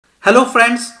Hello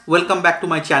friends, welcome back to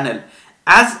my channel.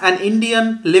 As an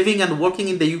Indian living and working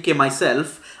in the UK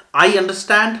myself, I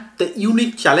understand the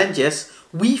unique challenges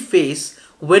we face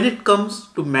when it comes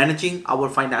to managing our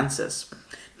finances.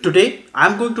 Today,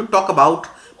 I'm going to talk about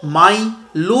my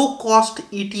low-cost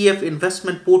ETF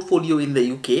investment portfolio in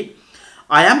the UK.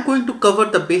 I am going to cover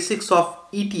the basics of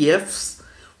ETFs,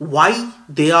 why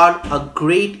they are a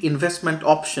great investment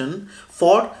option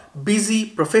for busy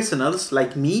professionals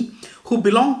like me who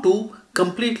belong to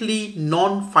completely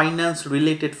non-finance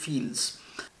related fields,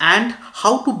 and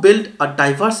how to build a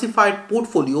diversified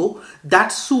portfolio that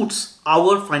suits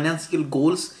our financial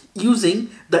goals using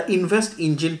the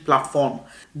InvestEngine platform.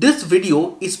 This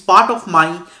video is part of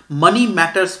my Money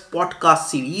Matters podcast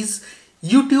series.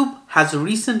 YouTube has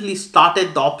recently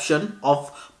started the option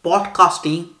of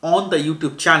podcasting on the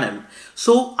YouTube channel.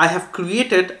 So I have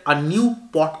created a new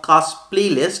podcast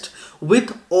playlist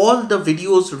with all the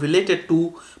videos related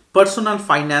to personal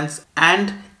finance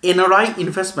and NRI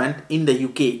investment in the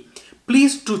UK.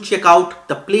 Please do check out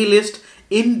the playlist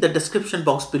in the description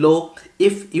box below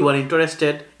if you are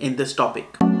interested in this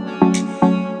topic.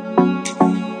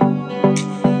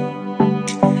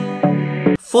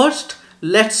 First,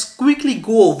 let's quickly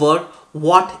go over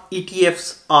what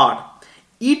ETFs are.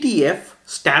 ETF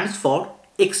stands for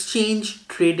Exchange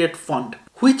Traded Fund,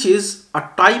 which is a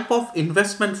type of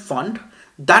investment fund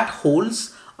that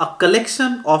holds a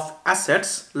collection of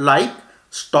assets like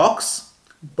stocks,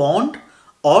 bond,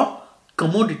 or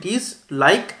commodities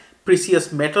like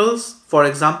precious metals, for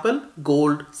example,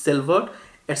 gold, silver,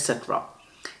 etc.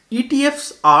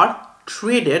 ETFs are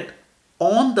traded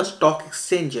on the stock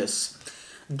exchanges,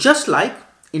 just like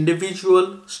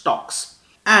individual stocks,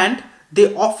 and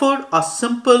they offer a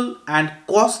simple and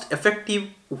cost-effective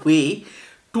way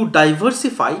to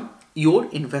diversify your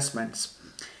investments.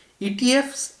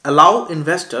 ETFs allow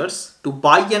investors to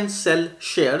buy and sell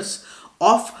shares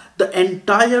of the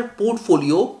entire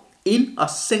portfolio in a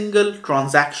single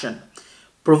transaction,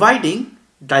 providing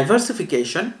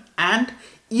diversification and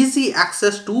easy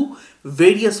access to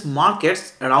various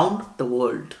markets around the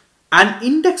world. An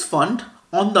index fund,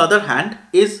 on the other hand,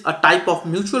 is a type of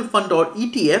mutual fund or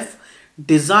ETF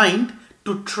designed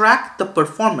to track the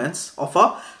performance of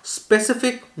a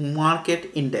specific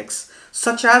market index,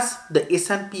 such as the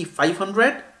S&P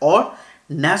 500 or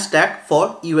NASDAQ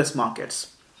for US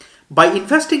markets. By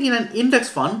investing in an index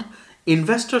fund,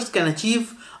 investors can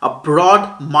achieve a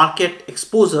broad market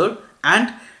exposure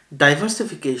and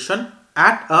diversification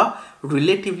at a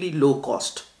relatively low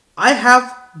cost. I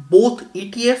have both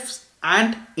ETFs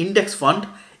and index fund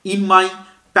in my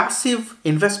passive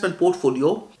investment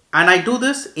portfolio, and I do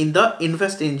this in the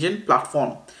InvestEngine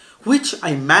platform, which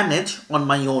I manage on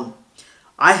my own.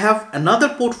 I have another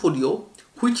portfolio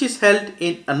which is held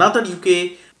in another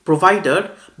UK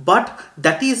provider, but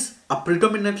that is a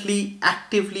predominantly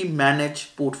actively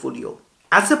managed portfolio.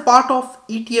 As a part of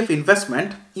ETF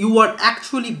investment, you are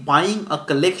actually buying a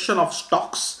collection of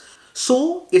stocks,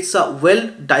 so it's a well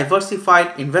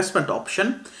diversified investment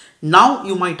option. Now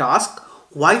you might ask,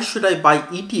 why should I buy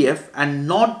ETF and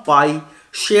not buy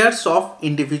shares of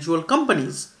individual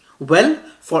companies? Well,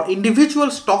 for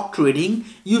individual stock trading,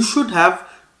 you should have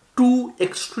two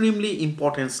extremely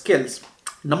important skills.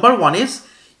 Number one is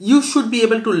you should be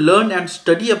able to learn and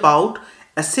study about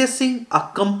assessing a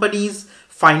company's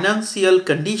financial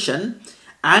condition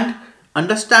and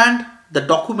understand the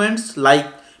documents like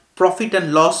profit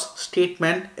and loss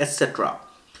statement, etc.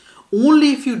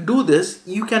 Only if you do this,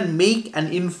 you can make an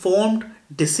informed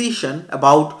decision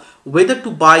about whether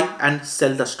to buy and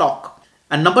sell the stock.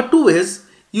 And number two is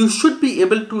you should be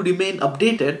able to remain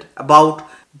updated about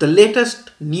the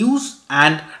latest news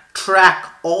and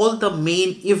track all the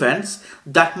main events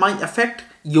that might affect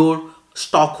your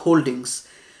stock holdings.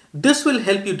 This will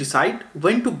help you decide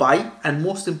when to buy and,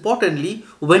 most importantly,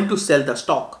 when to sell the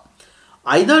stock.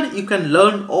 Either you can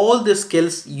learn all these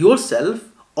skills yourself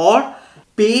or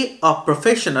pay a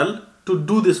professional to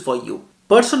do this for you.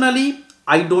 Personally,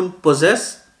 I don't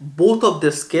possess both of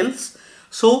these skills,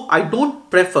 so I don't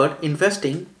prefer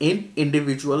investing in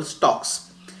individual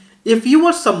stocks. If you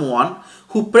are someone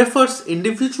who prefers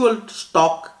individual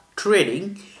stock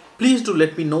trading, please do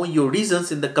let me know your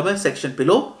reasons in the comment section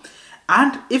below.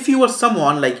 And if you are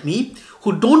someone like me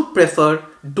who don't prefer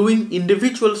doing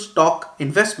individual stock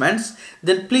investments,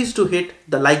 then please do hit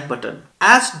the like button.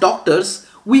 As doctors,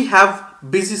 we have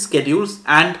busy schedules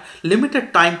and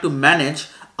limited time to manage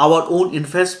our own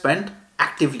investment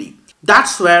actively.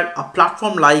 That's where a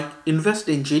platform like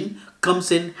InvestEngine comes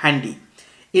in handy.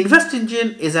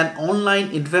 InvestEngine is an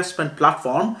online investment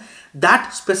platform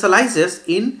that specializes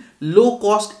in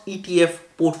low-cost ETF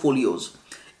portfolios.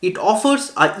 It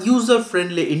offers a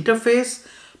user-friendly interface,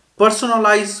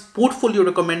 personalized portfolio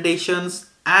recommendations,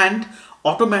 and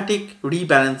automatic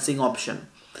rebalancing option.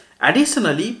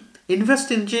 Additionally,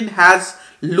 InvestEngine has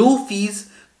low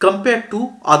fees compared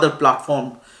to other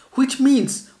platforms, which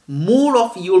means more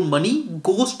of your money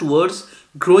goes towards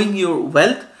growing your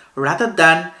wealth rather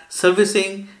than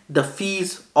servicing the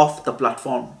fees of the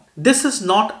platform. This is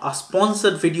not a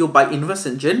sponsored video by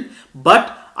InvestEngine,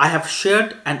 but I have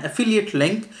shared an affiliate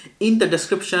link in the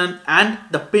description and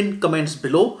the pinned comments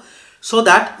below so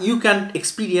that you can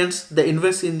experience the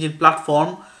InvestEngine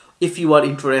platform if you are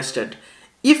interested.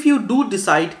 If you do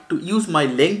decide to use my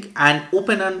link and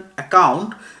open an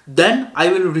account, then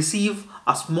I will receive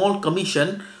a small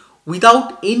commission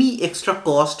without any extra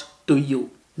cost to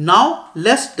you. Now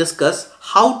let's discuss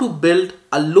how to build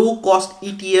a low cost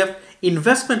ETF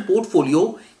investment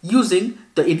portfolio using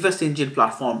the InvestEngine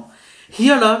platform.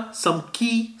 Here are some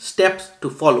key steps to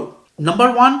follow.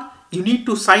 Number one, you need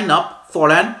to sign up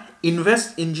for an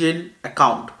InvestEngine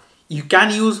account. You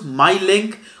can use my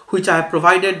link which I have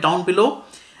provided down below,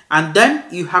 and then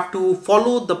you have to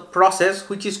follow the process,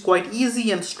 which is quite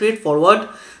easy and straightforward.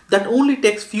 That only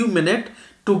takes few minutes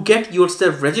to get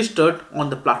yourself registered on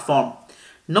the platform.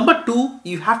 Number two,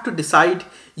 you have to decide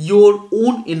your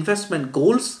own investment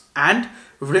goals and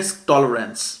risk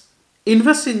tolerance.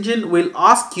 InvestEngine will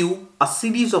ask you a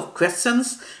series of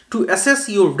questions to assess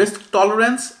your risk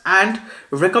tolerance and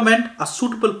recommend a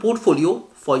suitable portfolio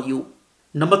for you.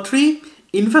 Number three,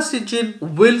 InvestEngine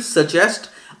will suggest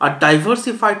a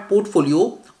diversified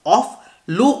portfolio of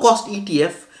low-cost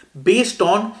ETF based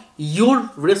on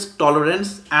your risk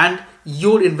tolerance and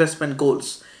your investment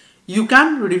goals. You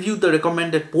can review the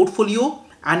recommended portfolio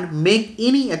and make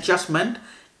any adjustment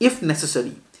if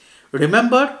necessary.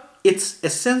 Remember, it's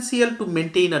essential to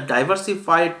maintain a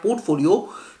diversified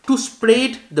portfolio to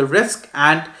spread the risk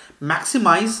and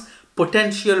maximize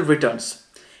potential returns.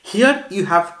 Here you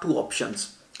have two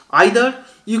options. Either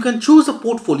you can choose a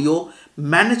portfolio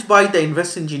managed by the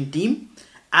InvestEngine team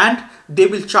and they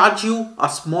will charge you a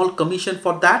small commission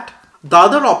for that. The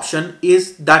other option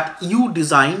is that you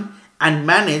design and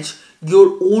manage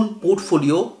your own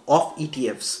portfolio of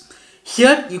ETFs.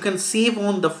 Here you can save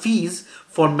on the fees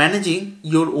for managing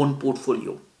your own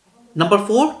portfolio. Number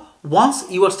four, once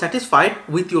you are satisfied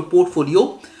with your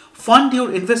portfolio, fund your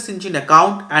InvestEngine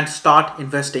account and start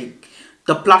investing.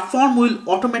 The platform will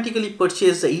automatically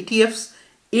purchase the ETFs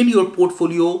in your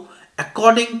portfolio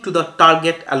according to the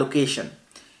target allocation.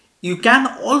 You can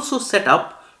also set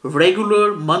up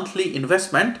regular monthly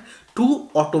investment to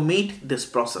automate this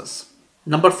process.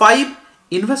 Number five,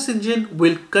 InvestEngine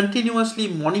will continuously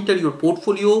monitor your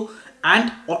portfolio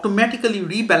and automatically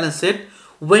rebalance it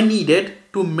when needed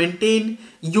to maintain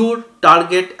your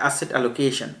target asset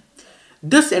allocation.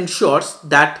 This ensures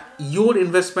that your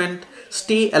investment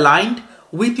stay aligned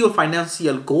with your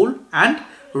financial goal and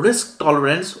risk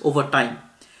tolerance over time.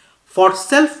 For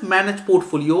self-managed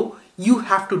portfolio, you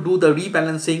have to do the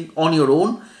rebalancing on your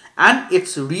own, and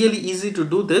it's really easy to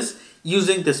do this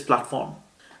using this platform.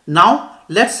 Now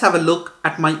let's have a look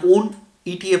at my own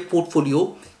ETF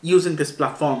portfolio using this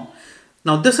platform.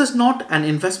 Now this is not an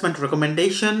investment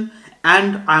recommendation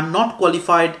and I'm not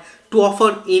qualified to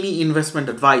offer any investment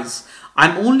advice.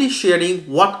 I'm only sharing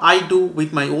what I do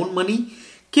with my own money.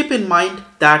 Keep in mind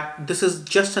that this is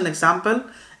just an example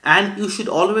and you should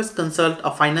always consult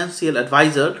a financial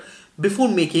advisor before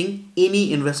making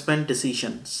any investment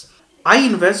decisions. I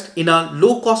invest in a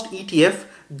low-cost ETF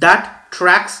that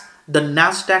tracks the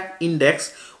Nasdaq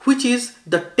index, which is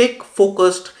the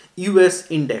tech-focused US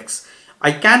index.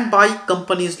 I can buy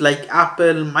companies like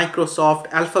Apple,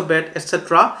 Microsoft, Alphabet,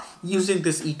 etc. using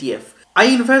this ETF. I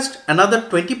invest another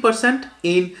 20%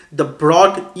 in the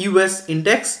broad US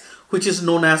index, which is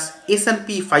known as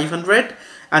S&P 500,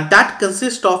 and that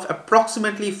consists of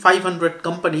approximately 500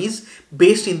 companies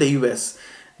based in the US.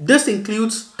 This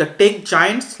includes the tech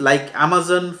giants like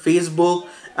Amazon, Facebook,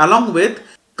 along with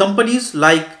companies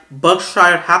like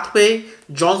Berkshire Hathaway,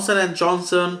 Johnson &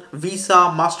 Johnson,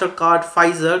 Visa, MasterCard,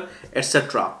 Pfizer,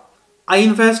 etc. I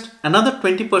invest another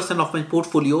 20% of my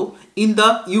portfolio in the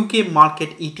UK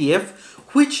market ETF,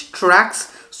 which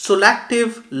tracks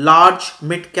selective large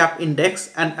mid-cap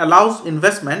index and allows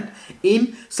investment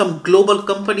in some global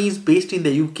companies based in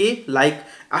the UK like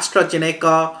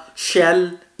AstraZeneca,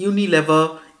 Shell,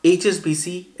 Unilever,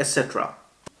 HSBC, etc.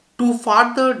 To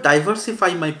further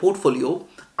diversify my portfolio,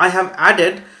 I have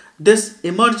added this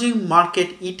emerging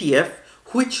market ETF,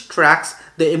 which tracks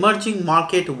the emerging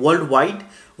market worldwide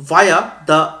via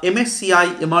the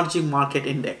MSCI Emerging Market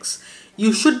Index.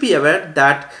 You should be aware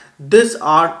that these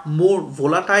are more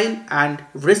volatile and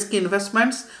risky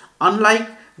investments, unlike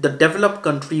the developed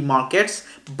country markets,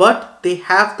 but they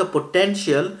have the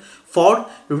potential for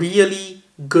really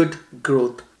good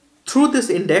growth. Through this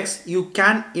index, you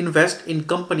can invest in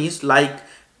companies like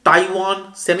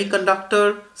Taiwan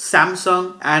Semiconductor,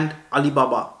 Samsung, and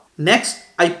Alibaba. Next,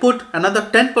 I put another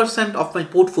 10% of my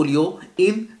portfolio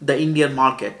in the Indian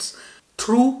markets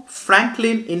through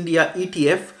Franklin India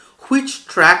ETF, which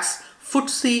tracks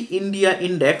FTSE India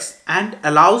Index and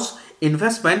allows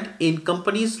investment in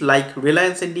companies like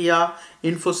Reliance India,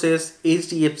 Infosys,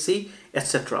 HDFC,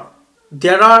 etc.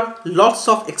 There are lots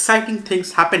of exciting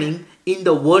things happening in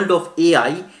the world of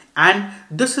AI, and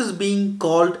this is being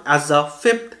called as the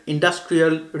fifth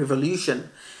industrial revolution.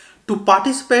 To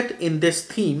participate in this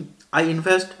theme, I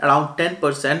invest around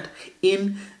 10%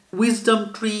 in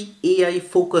Wisdom Tree AI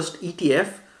focused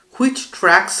ETF, which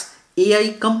tracks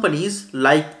AI companies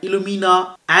like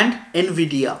Illumina and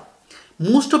Nvidia.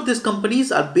 Most of these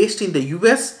companies are based in the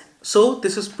US, so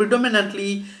this is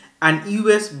predominantly an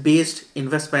US based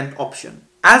investment option.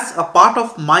 As a part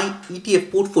of my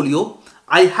ETF portfolio,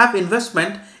 I have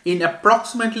investment in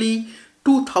approximately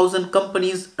 2000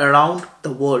 companies around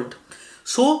the world.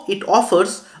 So it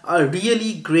offers a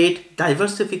really great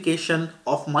diversification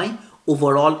of my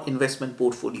overall investment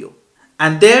portfolio.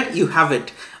 And there you have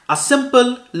it, a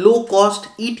simple low cost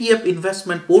ETF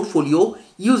investment portfolio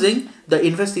using the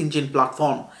InvestEngine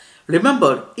platform.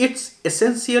 Remember, it's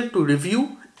essential to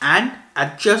review and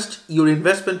adjust your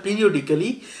investment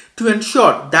periodically to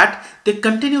ensure that they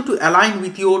continue to align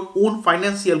with your own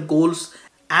financial goals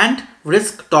and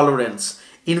risk tolerance.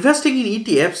 Investing in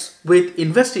ETFs with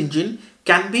InvestEngine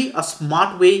can be a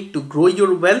smart way to grow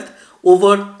your wealth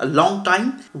over a long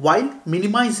time while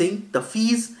minimizing the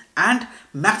fees and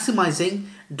maximizing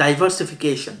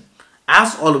diversification.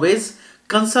 As always,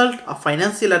 consult a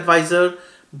financial advisor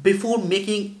before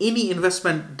making any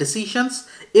investment decisions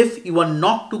if you are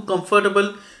not too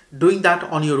comfortable doing that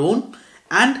on your own,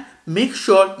 and make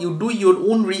sure you do your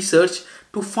own research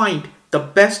to find the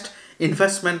best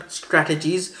investment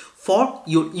strategies for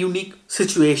your unique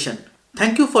situation.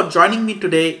 Thank you for joining me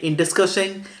today in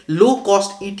discussing low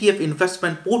cost ETF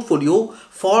investment portfolio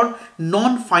for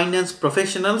non-finance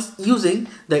professionals using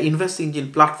the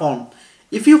InvestEngine platform.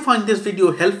 If you find this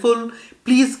video helpful,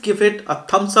 please give it a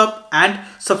thumbs up and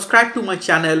subscribe to my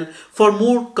channel for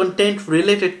more content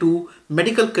related to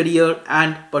medical career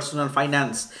and personal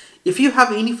finance. If you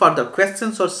have any further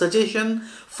questions or suggestions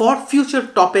for future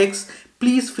topics,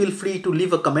 please feel free to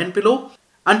leave a comment below.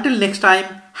 Until next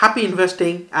time, happy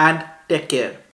investing and take care.